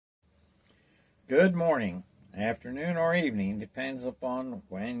Good morning, afternoon, or evening, depends upon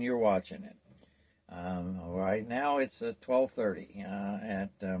when you're watching it. Right now it's 12:30 at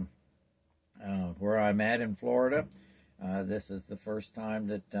where I'm at in Florida. This is the first time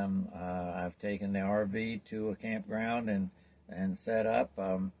that I've taken the RV to a campground and set up,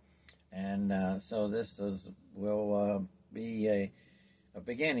 and so will be a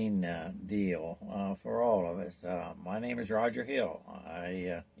beginning deal for all of us. My name is Roger Hill.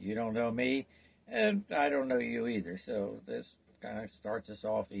 You don't know me, and I don't know you either. So this kind of starts us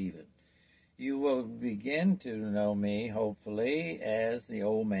off even. You will begin to know me, hopefully, as the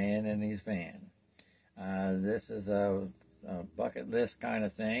old man in his van. This is a bucket list kind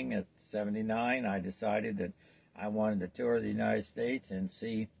of thing. At 79, I decided that I wanted to tour the United States and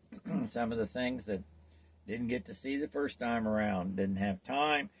see some of the things that didn't get to see the first time around. Didn't have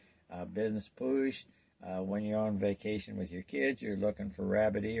time. Business pushed. When you're on vacation with your kids, you're looking for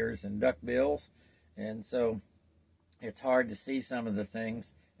rabbit ears and duck bills. And so it's hard to see some of the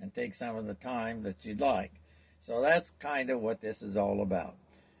things and take some of the time that you'd like. So that's kind of what this is all about.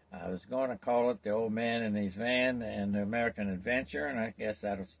 I was going to call it The Old Man in His Van and the American Adventure, and I guess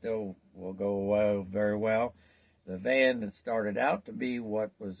that'll still will go very well. The van that started out to be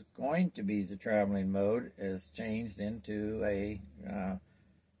what was going to be the traveling mode is changed into a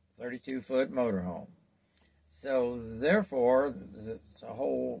 32-foot motorhome. So therefore, the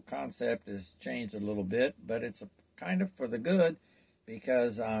whole concept has changed a little bit, but it's kind of for the good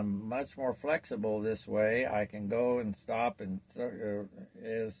because I'm much more flexible this way. I can go and stop and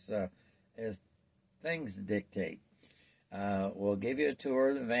as things dictate. We'll give you a tour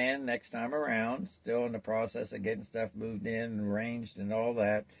of the van next time around. Still in the process of getting stuff moved in and arranged and all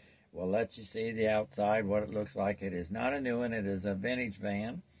that. We'll let you see the outside, what it looks like. It is not a new one. It is a vintage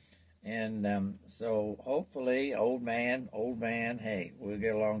van. And so hopefully, old man, hey, we'll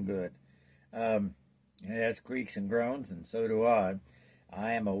get along good. It has creaks and groans, and so do I.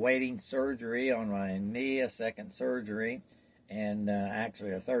 I am awaiting surgery on my knee, a second surgery, and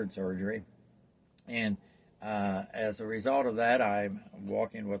actually a third surgery. And as a result of that, I'm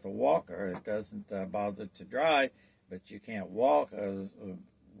walking with a walker. It doesn't bother to drive, but you can't walk as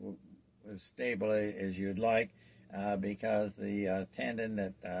stably as you'd like because the tendon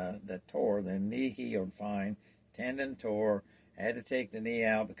that tore, the knee healed fine, tendon tore, had to take the knee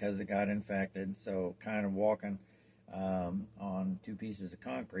out because it got infected, so kind of walking on two pieces of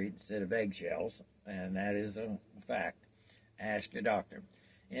concrete instead of eggshells, and that is a fact. Ask your doctor.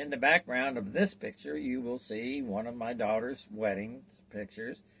 In the background of this picture, you will see one of my daughter's wedding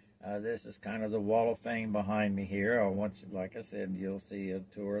pictures. This is kind of the wall of fame behind me here. Like I said, you'll see a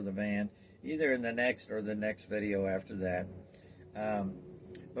tour of the van either in the next or the next video after that.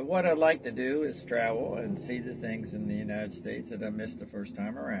 But what I'd like to do is travel and see the things in the United States that I missed the first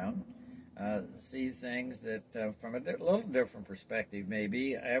time around. See things that from a little different perspective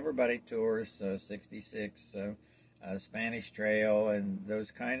maybe. Everybody tours 66 Spanish Trail and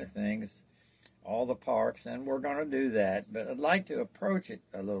those kind of things, all the parks, and we're going to do that. But I'd like to approach it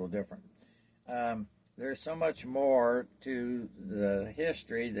a little different. There's so much more to the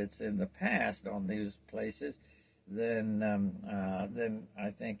history that's in the past on these places than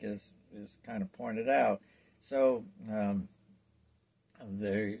I think is kind of pointed out. So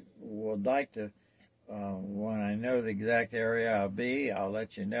they would like to, when I know the exact area I'll be, I'll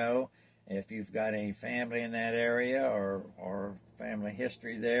let you know. If you've got any family in that area or family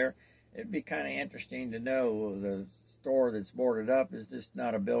history there, it'd be kind of interesting to know. The store that's boarded up is just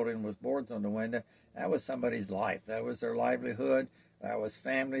not a building with boards on the window. That was somebody's life. That was their livelihood. That was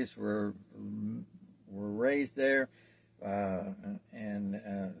families were raised there, and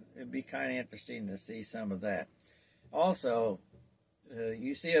it'd be kind of interesting to see some of that. Also,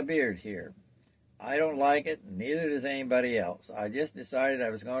 you see a beard here. I don't like it, neither does anybody else. I just decided I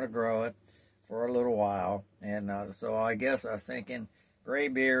was going to grow it for a little while, and so I guess I'm thinking gray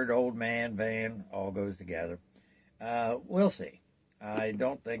beard, old man, van, all goes together. We'll see. I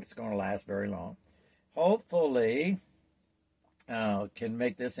don't think it's going to last very long. Hopefully, can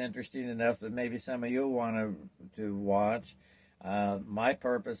make this interesting enough that maybe some of you want to watch. My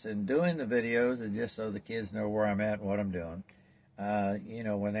purpose in doing the videos is just so the kids know where I'm at and what I'm doing.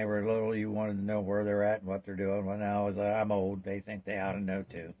 When they were little, you wanted to know where they're at and what they're doing. Well, now I'm old, they think they ought to know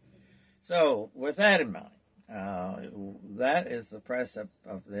too. So, with that in mind, that is the precept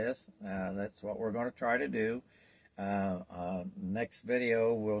of this. That's what we're going to try to do. Next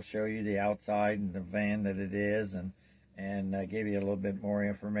video, we'll show you the outside and the van that it is, and give you a little bit more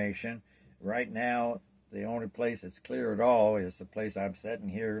information. Right now, the only place that's clear at all is the place I'm sitting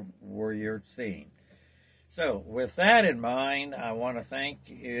here where you're seeing. So, with that in mind, I want to thank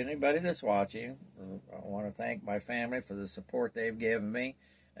anybody that's watching. I want to thank my family for the support they've given me.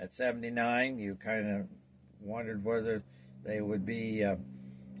 At 79, you kind of wondered whether they would be as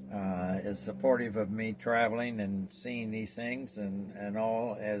supportive of me traveling and seeing these things and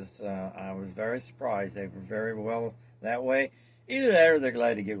all, as I was very surprised. They were very well that way. Either that or they're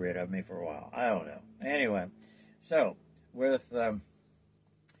glad to get rid of me for a while. I don't know. Anyway, so with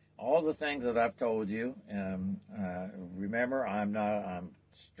all the things that I've told you, remember, I'm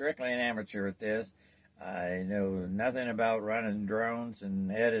strictly an amateur at this. I know nothing about running drones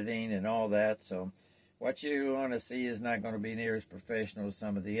and editing and all that, so what you want to see is not going to be near as professional as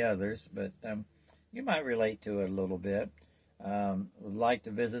some of the others, but you might relate to it a little bit. Would like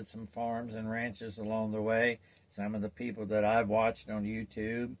to visit some farms and ranches along the way. Some of the people that I've watched on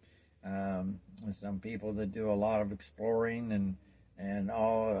YouTube, some people that do a lot of exploring and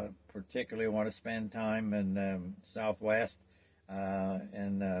all, particularly want to spend time in Southwest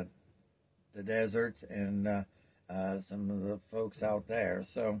and the desert and some of the folks out there.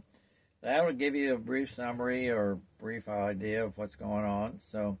 So that would give you a brief summary or brief idea of what's going on.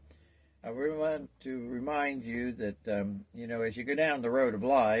 So I really want to remind you that, as you go down the road of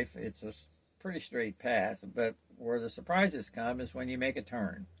life, it's a pretty straight path, but where the surprises come is when you make a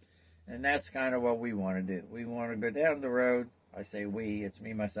turn. And that's kind of what we want to do. We want to go down the road. I say we, it's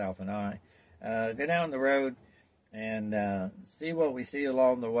me, myself, and I. Go down the road and see what we see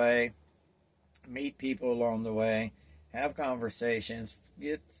along the way, meet people along the way, have conversations,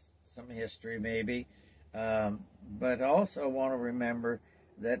 get some history maybe, but also want to remember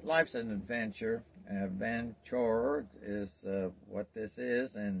that life's an adventure. Adventure is what this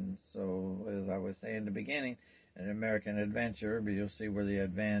is, and so as I was saying in the beginning, an American adventure, but you'll see where the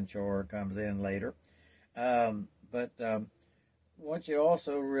adventure comes in later. But want you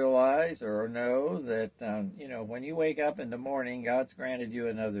also realize or know that, when you wake up in the morning, God's granted you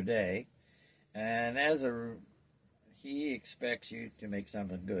another day, and He expects you to make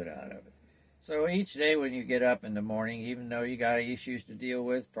something good out of it. So each day when you get up in the morning, even though you got issues to deal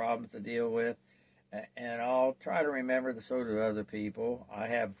with, problems to deal with, and I'll try to remember the sort of other people. I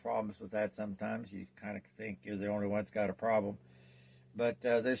have problems with that sometimes. You kind of think you're the only one that's got a problem. But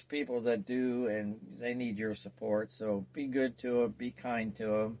there's people that do, and they need your support. So be good to them. Be kind to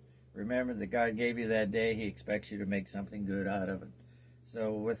them. Remember that God gave you that day. He expects you to make something good out of it.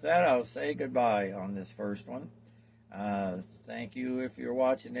 So with that, I'll say goodbye on this first one. Thank you if you're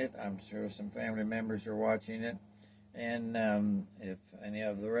watching it. I'm sure some family members are watching it. And if any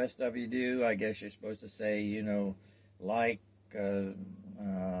of the rest of you do, I guess you're supposed to say, like and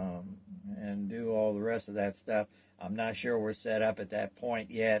do all the rest of that stuff. I'm not sure we're set up at that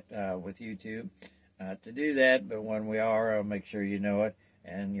point yet with YouTube to do that, but when we are, I'll make sure you know it,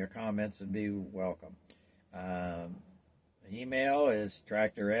 and your comments would be welcome. Email is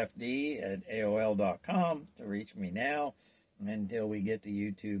tractorfd@aol.com to reach me now until we get the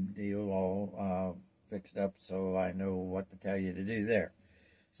YouTube deal all fixed up so I know what to tell you to do there.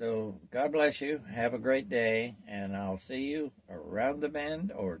 So God bless you. Have a great day, and I'll see you around the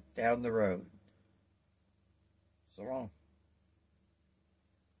bend or down the road. So long.